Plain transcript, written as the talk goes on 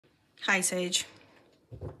Hi, Sage.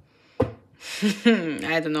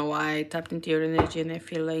 I don't know why I tapped into your energy and I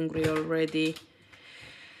feel angry already.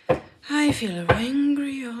 I feel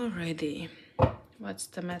angry already. What's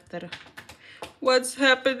the matter? What's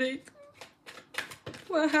happening?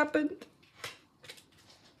 What happened?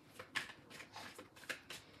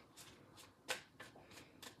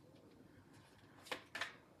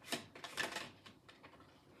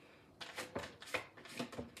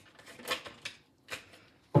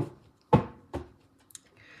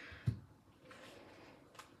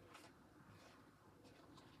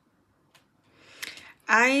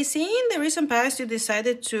 I see in the recent past you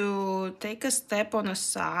decided to take a step on a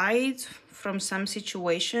side from some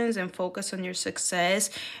situations and focus on your success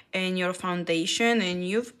and your foundation, and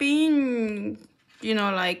you've been,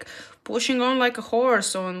 like pushing on like a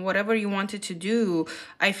horse on whatever you wanted to do.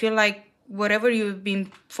 I feel like whatever you've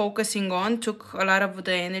been focusing on took a lot of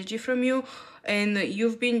the energy from you, and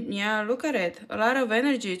you've been, yeah, look at it, a lot of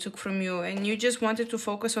energy took from you, and you just wanted to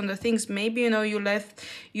focus on the things. Maybe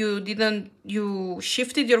you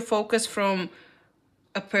shifted your focus from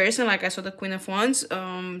a person, like I saw the Queen of Wands,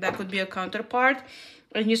 that could be a counterpart,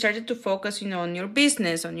 and you started to focus, on your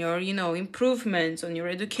business, on your, improvements, on your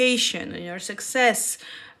education, on your success,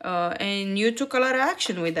 and you took a lot of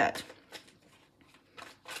action with that.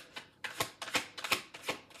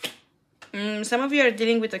 Some of you are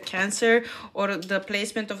dealing with a Cancer, or the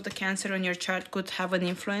placement of the Cancer on your chart could have an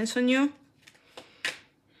influence on you.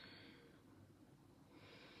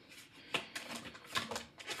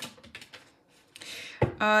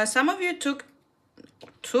 Some of you took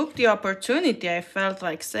the opportunity, I felt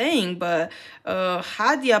like saying, but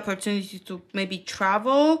had the opportunity to maybe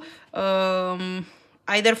travel,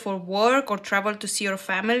 either for work or travel to see your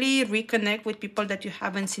family, reconnect with people that you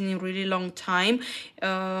haven't seen in a really long time.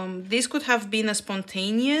 This could have been a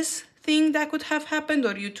spontaneous thing that could have happened,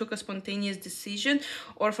 or you took a spontaneous decision,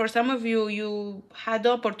 or for some of you, you had the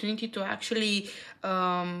opportunity to actually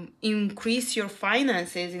increase your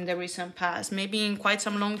finances in the recent past. Maybe in quite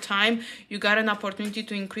some long time you got an opportunity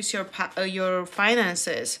to increase your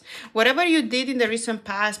finances. Whatever you did in the recent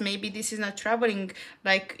past, maybe this is not traveling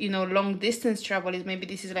like, long distance travel, is maybe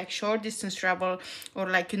this is like short distance travel, or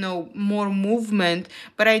like, more movement.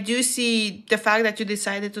 But I do see the fact that you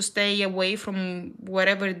decided to stay away from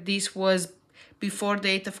whatever this was before the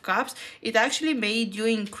Eight of Cups. It actually made you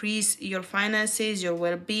increase your finances, your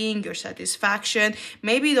well-being, your satisfaction.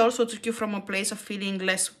 Maybe it also took you from a place of feeling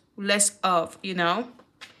less of.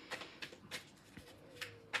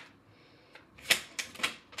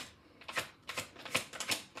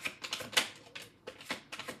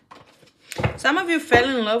 Some of you fell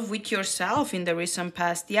in love with yourself in the recent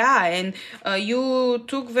past, yeah, and you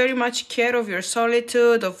took very much care of your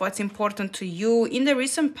solitude, of what's important to you. In the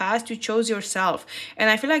recent past, you chose yourself,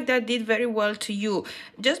 and I feel like that did very well to you.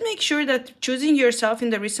 Just make sure that choosing yourself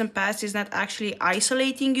in the recent past is not actually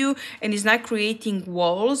isolating you, and is not creating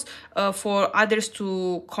walls for others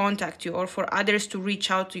to contact you, or for others to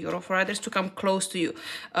reach out to you, or for others to come close to you.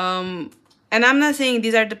 And I'm not saying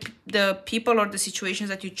these are the people or the situations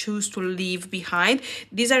that you choose to leave behind.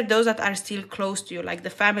 These are those that are still close to you, like the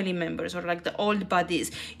family members or like the old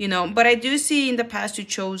buddies, But I do see in the past you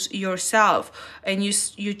chose yourself, and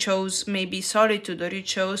you chose maybe solitude, or you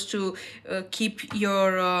chose to keep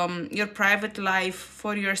your private life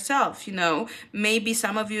for yourself, Maybe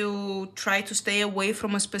some of you try to stay away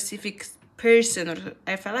from a specific person, or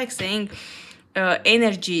I felt like saying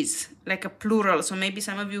energies, like a plural. So maybe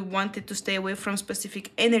some of you wanted to stay away from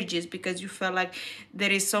specific energies because you felt like there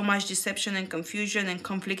is so much deception and confusion and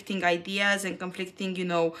conflicting ideas and conflicting,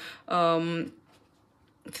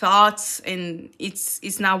 thoughts, and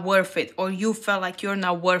it's not worth it, or you felt like you're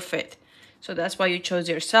not worth it. So that's why you chose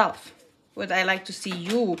yourself. What I like to see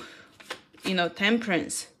you,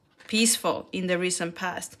 temperance, peaceful in the recent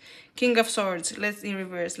past. King of Swords, let's in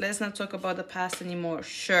reverse. Let's not talk about the past anymore.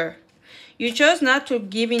 Sure. You chose not to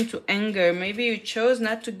give into anger. Maybe you chose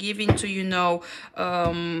not to give into,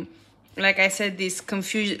 like I said, these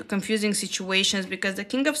confusing situations, because the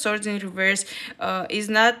King of Swords in reverse is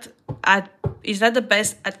not the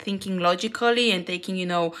best at thinking logically and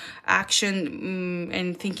taking, action,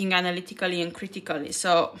 and thinking analytically and critically.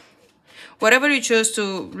 So whatever you chose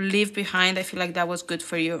to leave behind, I feel like that was good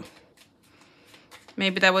for you.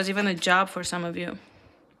 Maybe that was even a job for some of you.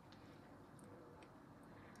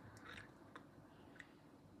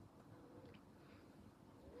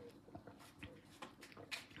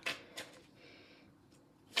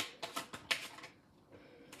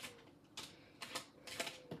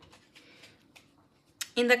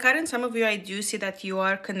 In the current, some of you, I do see that you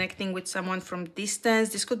are connecting with someone from distance.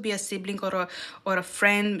 This could be a sibling or a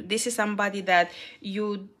friend. This is somebody that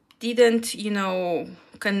you didn't, you know,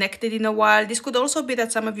 connected in a while. This could also be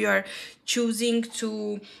that some of you are choosing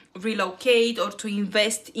to relocate or to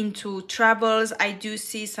invest into travels. I do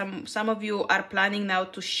see some of you are planning now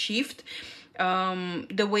to shift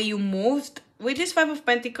the way you moved. With this Five of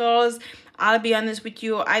Pentacles, I'll be honest with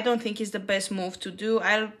you, I don't think it's the best move to do.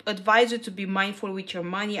 I'll advise you to be mindful with your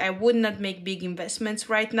money. I would not make big investments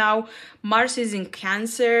right now. Mars is in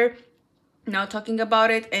Cancer now talking about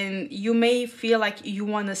it, and you may feel like you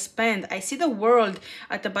want to spend. I see the World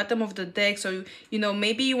at the bottom of the deck, so you know,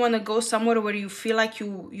 maybe you want to go somewhere where you feel like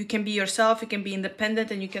you can be yourself, you can be independent,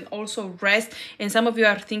 and you can also rest. And some of you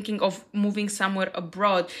are thinking of moving somewhere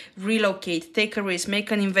abroad, relocate, take a risk, make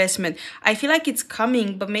an investment. I feel like it's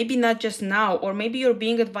coming, but maybe not just now. Or maybe you're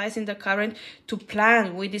being advised in the current to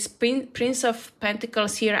plan. With this Prince of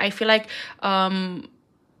Pentacles here, I feel like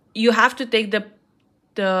you have to take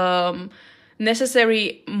the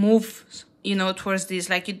necessary moves, you know, towards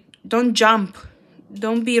this. Like, you don't jump,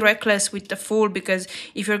 don't be reckless with the Fool, because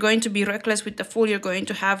if you're going to be reckless with the Fool, you're going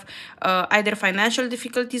to have either financial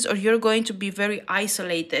difficulties, or you're going to be very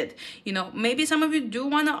isolated. You know, maybe some of you do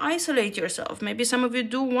want to isolate yourself. Maybe some of you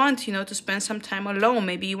do want, you know, to spend some time alone.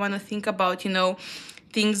 Maybe you want to think about, you know,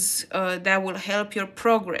 things that will help your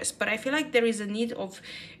progress. But I feel like there is a need of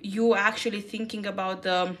you actually thinking about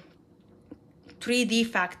the 3D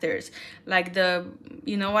factors, like the,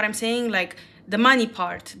 you know what I'm saying, like the money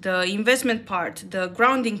part, the investment part, the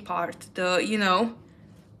grounding part, the, you know.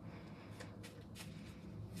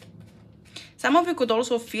 Some of you could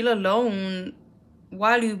also feel alone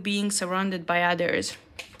while you're being surrounded by others.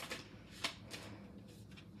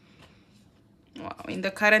 Wow, in the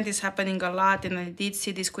current is happening a lot, and I did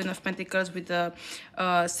see this Queen of Pentacles with the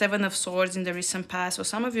Seven of Swords in the recent past. So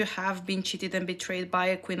some of you have been cheated and betrayed by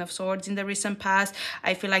a Queen of Swords in the recent past.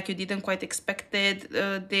 I feel like you didn't quite expected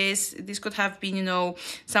this. This could have been, you know,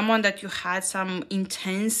 someone that you had some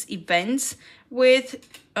intense events with,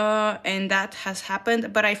 and that has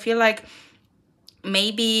happened. But I feel like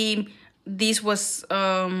maybe this was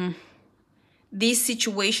this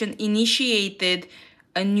situation initiated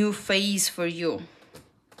a new phase for you,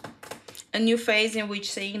 a new phase in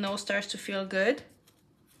which saying no starts to feel good.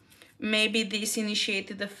 Maybe this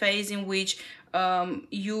initiated a phase in which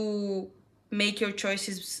you make your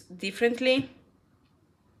choices differently.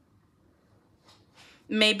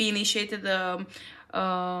 Maybe initiated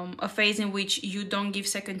a phase in which you don't give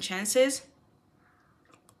second chances.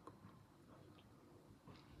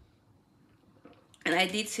 And I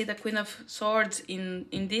did see the Queen of Swords in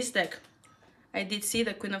this deck. I did see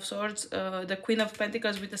the Queen of Swords, the Queen of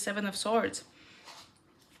Pentacles with the Seven of Swords.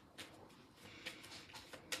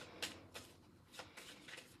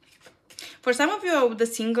 For some of you, the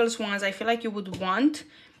singles ones, I feel like you would want,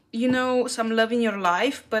 you know, some love in your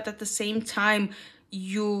life, but at the same time,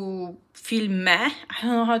 you feel meh. I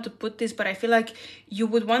don't know how to put this, but I feel like you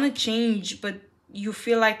would want to change, but you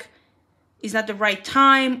feel like it's not the right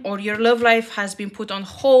time, or your love life has been put on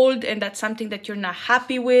hold, and that's something that you're not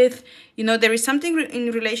happy with. You know, there is something in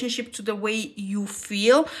relationship to the way you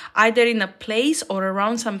feel, either in a place or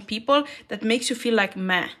around some people, that makes you feel like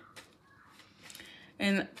meh.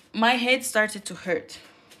 And my head started to hurt.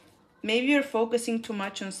 Maybe you're focusing too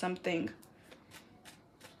much on something.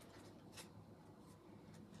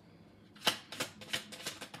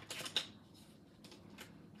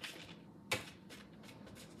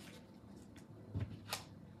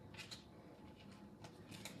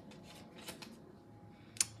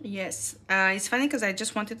 Yes, it's funny because I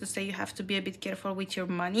just wanted to say you have to be a bit careful with your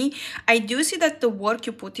money. I do see that the work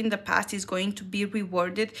you put in the past is going to be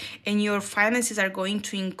rewarded, and your finances are going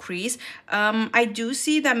to increase. I do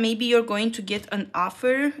see that maybe you're going to get an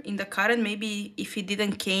offer in the current. Maybe if it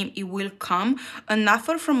didn't came, it will come. An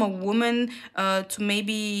offer from a woman to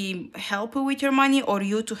maybe help you with your money, or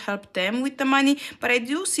you to help them with the money. But I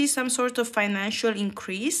do see some sort of financial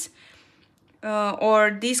increase,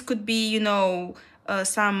 or this could be, you know,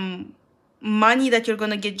 some money that you're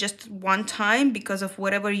going to get just one time because of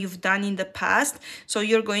whatever you've done in the past. So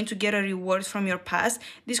you're going to get a reward from your past.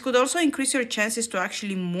 This could also increase your chances to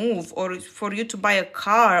actually move, or for you to buy a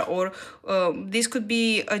car, or this could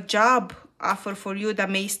be a job offer for you that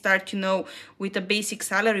may start, you know, with a basic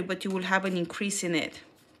salary, but you will have an increase in it.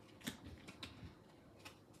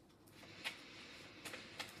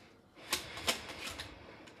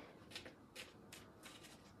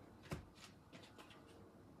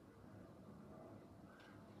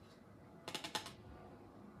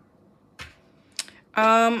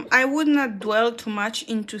 I would not dwell too much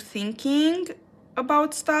into thinking.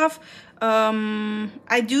 about stuff.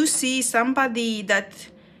 I do see somebody that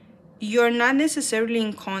you're not necessarily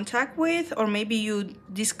in contact with, or maybe you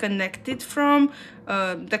disconnected from.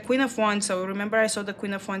 The Queen of Wands. So remember, I saw the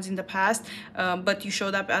Queen of Wands in the past, but you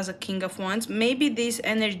showed up as a King of Wands. Maybe this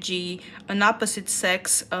energy, an opposite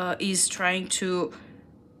sex, is trying to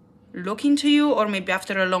look into you, or maybe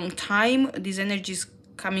after a long time this energy is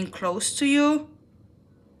coming close to you.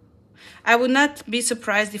 I would not be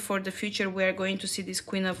surprised if for the future we are going to see this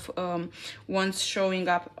Queen of Wands showing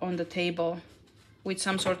up on the table with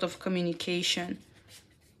some sort of communication.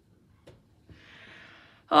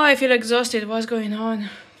 Oh, I feel exhausted. What's going on?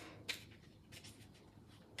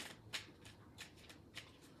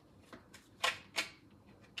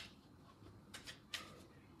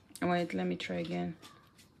 Wait, let me try again.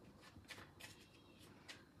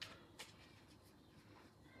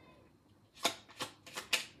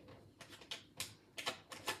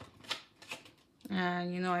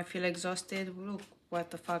 You know, I feel exhausted. Look,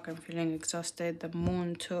 what the fuck, I'm feeling exhausted. The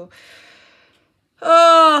moon too.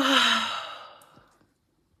 Oh.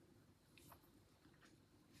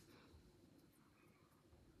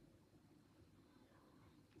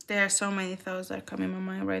 There are so many thoughts that come in my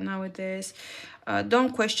mind right now with this.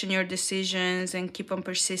 Don't question your decisions and keep on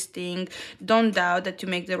persisting. Don't doubt that you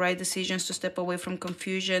make the right decisions to step away from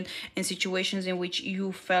confusion and situations in which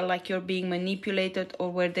you felt like you're being manipulated,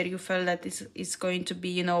 or whether you felt that this is going to be,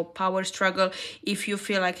 you know, power struggle. If you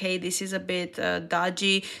feel like, hey, this is a bit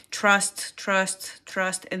dodgy, trust,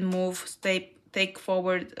 and move. Take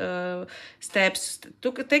forward steps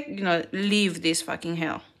to take, you know, leave this fucking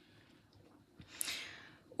hell.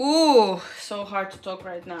 Ooh, so hard to talk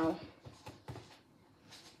right now.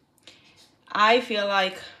 I feel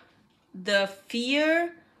like the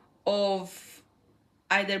fear of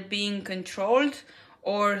either being controlled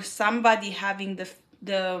or somebody having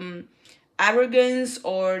the arrogance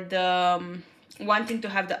or the wanting to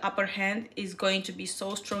have the upper hand is going to be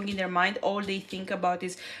so strong in their mind. All they think about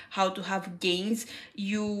is how to have gains.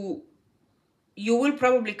 You will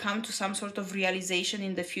probably come to some sort of realization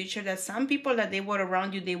in the future that some people that they were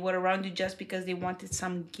around you just because they wanted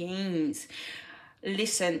some gains.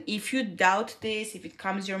 Listen, if you doubt this, if it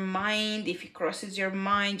comes your mind, if it crosses your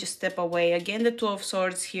mind, just step away. Again, the Two of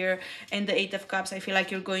Swords here and the Eight of Cups, I feel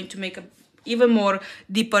like you're going to make a even more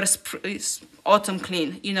deeper autumn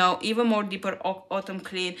clean, you know, even more deeper autumn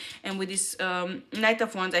clean. And with this Knight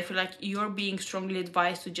of Wands, I feel like you're being strongly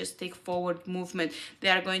advised to just take forward movement.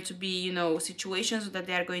 There are going to be, you know, situations that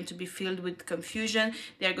they are going to be filled with confusion.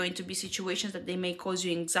 There are going to be situations that they may cause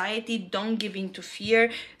you anxiety. Don't give in to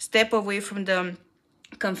fear. Step away from the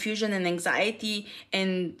confusion and anxiety.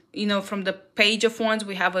 And, you know, from the Page of Wands,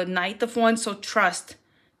 we have a Knight of Wands. So trust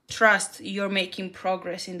you're making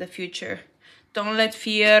progress in the future. Don't let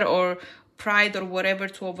fear or pride or whatever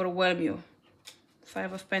to overwhelm you.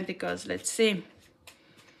 Five of Pentacles, let's see.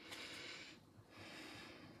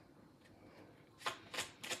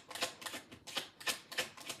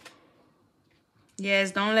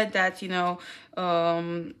 Yes, don't let that, you know,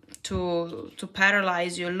 to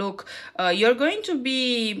paralyze you. Look, you're going to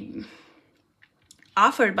be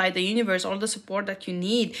offered by the universe all the support that you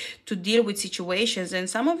need to deal with situations, and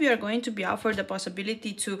some of you are going to be offered the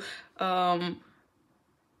possibility to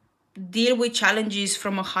deal with challenges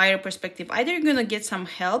from a higher perspective. Either you're gonna get some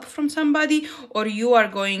help from somebody, or you are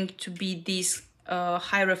going to be this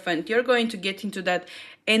Hierophant. You're going to get into that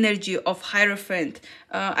energy of Hierophant.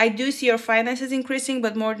 I do see your finances increasing,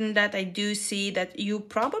 but more than that, I do see that you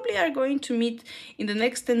probably are going to meet in the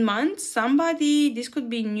next 10 months somebody. This could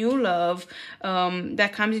be new love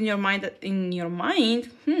that comes in your mind.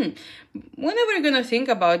 Whenever you're gonna think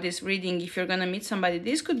about this reading, if you're gonna meet somebody,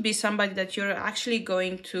 this could be somebody that you're actually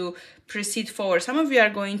going to proceed forward. Some of you are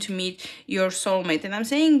going to meet your soulmate, and I'm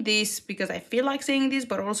saying this because I feel like saying this,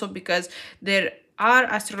 but also because there are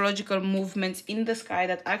astrological movements in the sky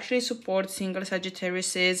that actually support single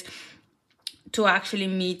Sagittariuses to actually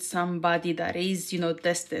meet somebody that is, you know,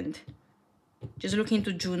 destined. Just look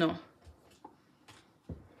into Juno.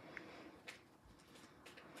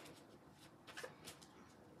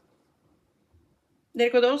 There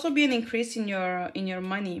could also be an increase in your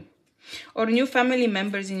money, or new family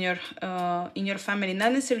members in your family.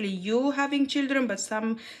 Not necessarily you having children, but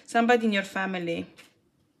somebody in your family,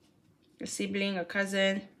 a sibling, a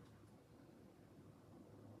cousin.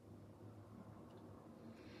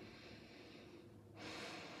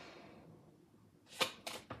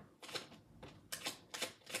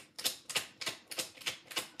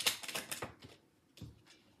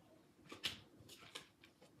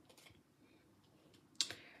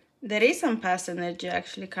 There is some past energy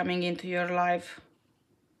actually coming into your life.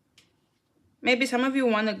 Maybe some of you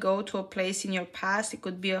want to go to a place in your past. It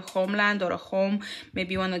could be a homeland or a home.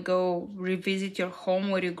 Maybe you want to go revisit your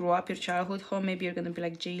home where you grew up, your childhood home. Maybe you're going to be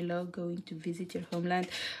like J-Lo, going to visit your homeland.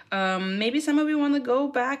 Maybe some of you want to go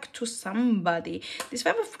back to somebody. This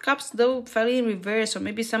Five of Cups, though, fell in reverse. So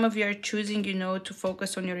maybe some of you are choosing, you know, to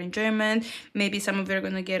focus on your enjoyment. Maybe some of you are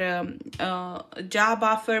going to get a job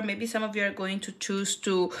offer. Maybe some of you are going to choose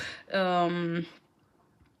to...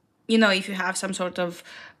 you know, if you have some sort of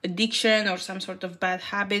addiction or some sort of bad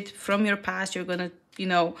habit from your past, you're gonna, you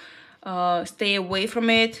know, stay away from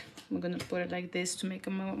it. I'm gonna put it like this to make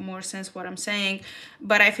more sense what I'm saying.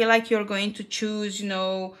 But I feel like you're going to choose, you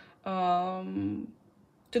know,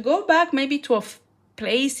 to go back maybe to a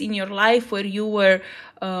place in your life where you were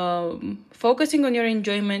focusing on your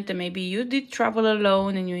enjoyment, and maybe you did travel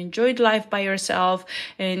alone and you enjoyed life by yourself,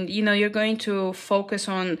 and you know, you're going to focus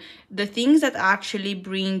on the things that actually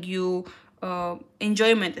bring you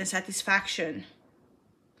enjoyment and satisfaction.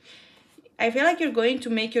 I feel like you're going to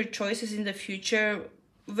make your choices in the future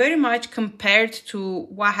very much compared to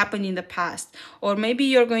what happened in the past, or maybe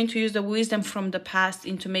you're going to use the wisdom from the past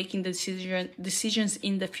into making decisions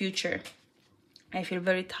in the future. I feel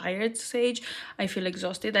very tired, Sage. I feel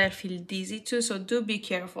exhausted. I feel dizzy too. So do be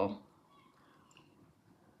careful.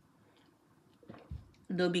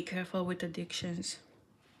 Do be careful with addictions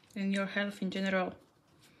and your health in general.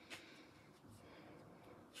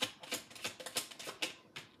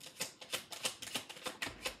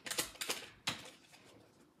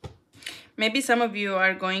 Maybe some of you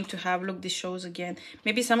are going to have, look, this shows again.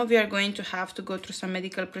 Maybe some of you are going to have to go through some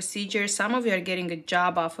medical procedures. Some of you are getting a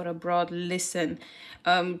job offer abroad. Listen,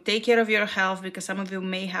 take care of your health, because some of you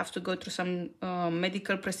may have to go through some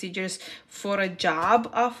medical procedures for a job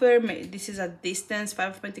offer. This is a distance.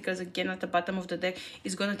 Five of Pentacles again at the bottom of the deck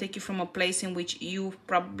is going to take you from a place in which you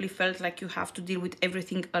probably felt like you have to deal with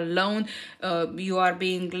everything alone. You are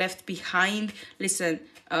being left behind. Listen,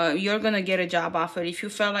 you're gonna get a job offer. If you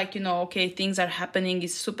felt like, you know, okay, things are happening,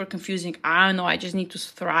 it's super confusing, I don't know, I just need to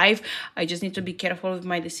thrive, I just need to be careful with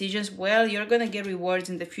my decisions, well, you're gonna get rewards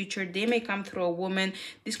in the future. They may come through a woman.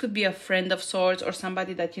 This could be a friend of sorts, or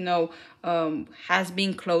somebody that, you know, has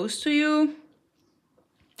been close to you.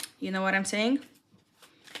 You know what I'm saying?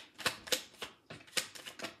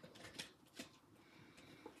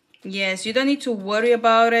 Yes, you don't need to worry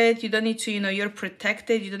about it. You don't need to, you know, you're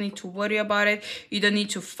protected. You don't need to worry about it. You don't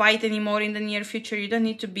need to fight anymore in the near future. You don't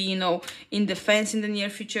need to be, you know, in defense in the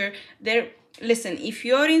near future. Listen, if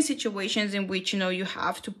you're in situations in which, you know, you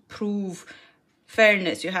have to prove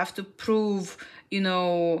fairness, you have to prove, you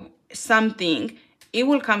know, something, it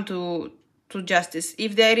will come to justice.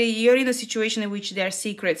 If you're in a situation in which there are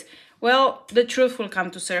secrets, well, the truth will come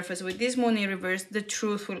to surface. With this moon in reverse, the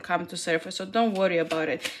truth will come to surface. So don't worry about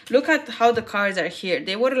it. Look at how the cards are here.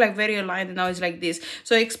 They were like very aligned, and now it's like this.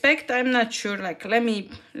 So expect, I'm not sure, like, let me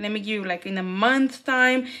give you, like, in a month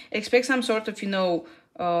time, expect some sort of, you know,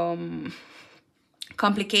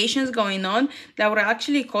 complications going on that would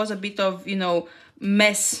actually cause a bit of, you know,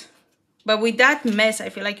 mess. But with that mess, I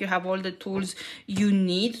feel like you have all the tools you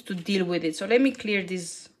need to deal with it. So let me clear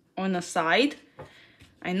this on a side.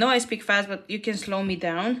 I know I speak fast, but you can slow me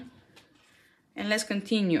down. And let's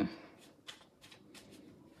continue.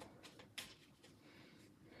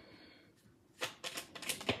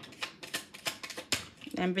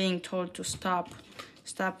 I'm being told to stop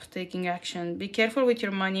taking action. Be careful with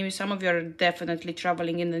your money. Some of you are definitely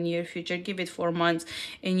traveling in the near future. Give it 4 months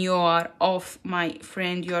and you are off, my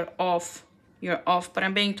friend. You're off. But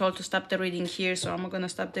I'm being told to stop the reading here, so I'm gonna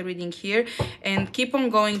stop the reading here and keep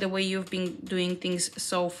on going the way you've been doing things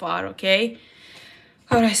so far, okay?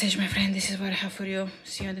 All right, Sage, my friend, this is what I have for you.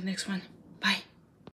 See you on the next one. Bye.